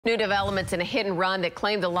New developments in a hit and run that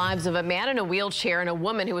claimed the lives of a man in a wheelchair and a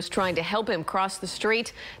woman who was trying to help him cross the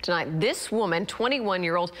street. Tonight, this woman,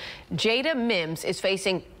 21-year-old Jada Mims, is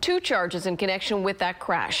facing 2 charges in connection with that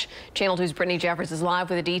crash. Channel 2's Brittany Jeffers is live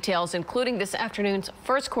with the details, including this afternoon's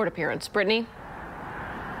first court appearance. Brittany?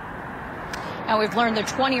 Now, we've learned the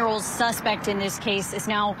 20-year-old suspect in this case is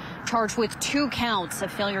now charged with 2 counts of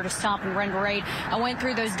failure to stop and render aid. I went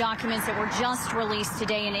through those documents that were just released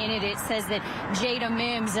today, and in it says that Jada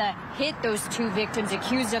Mims hit those 2 victims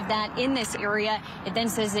accused of that in this area. It then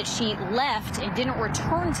says that she left and didn't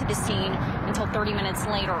return to the scene until 30 minutes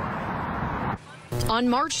later. On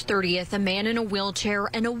March 30th, a man in a wheelchair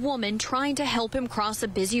and a woman trying to help him cross a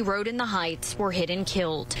busy road in the Heights were hit and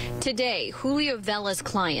killed. Today, Julio Vela's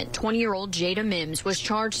client, 20-year-old Jada Mims, was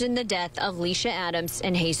charged in the death of Leisha Adams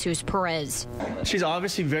and Jesus Perez. She's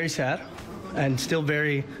obviously very sad and still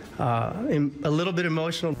very a little bit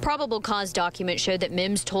emotional. Probable cause documents show that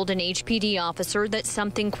Mims told an HPD officer that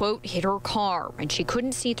something, quote, hit her car and she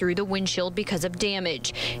couldn't see through the windshield because of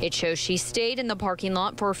damage. It shows she stayed in the parking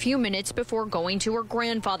lot for a few minutes before going to her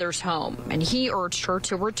grandfather's home, and he urged her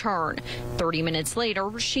to return. 30 minutes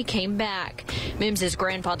later, she came back. Mims's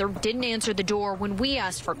grandfather didn't answer the door when we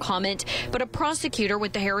asked for comment, but a prosecutor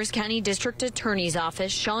with the Harris County District Attorney's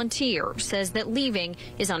Office, Sean Tier, says that leaving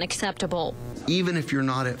is unacceptable. Even if you're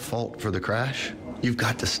not at fault for the crash, you've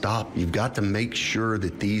got to stop. You've got to make sure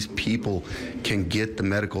that these people can get the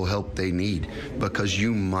medical help they need, because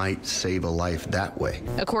you might save a life that way.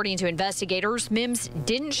 According to investigators, Mims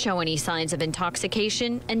didn't show any signs of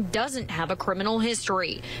intoxication and doesn't have a criminal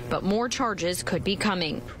history, but more charges could be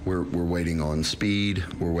coming. We're waiting on speed.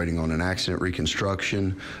 We're waiting on an accident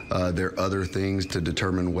reconstruction. There are other things to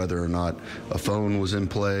determine whether or not a phone was in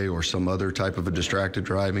play or some other type of a distracted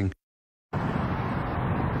driving.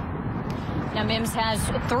 Now, Mims has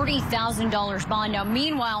 $30,000 bond. Now,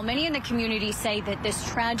 meanwhile, many in the community say that this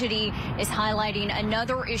tragedy is highlighting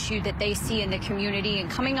another issue that they see in the community.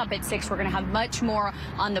 And coming up at 6, we're going to have much more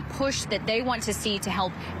on the push that they want to see to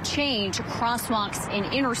help change crosswalks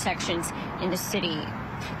and intersections in the city.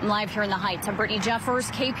 I'm live here in the Heights. I'm Brittany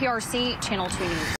Jeffers, KPRC, Channel 2 News.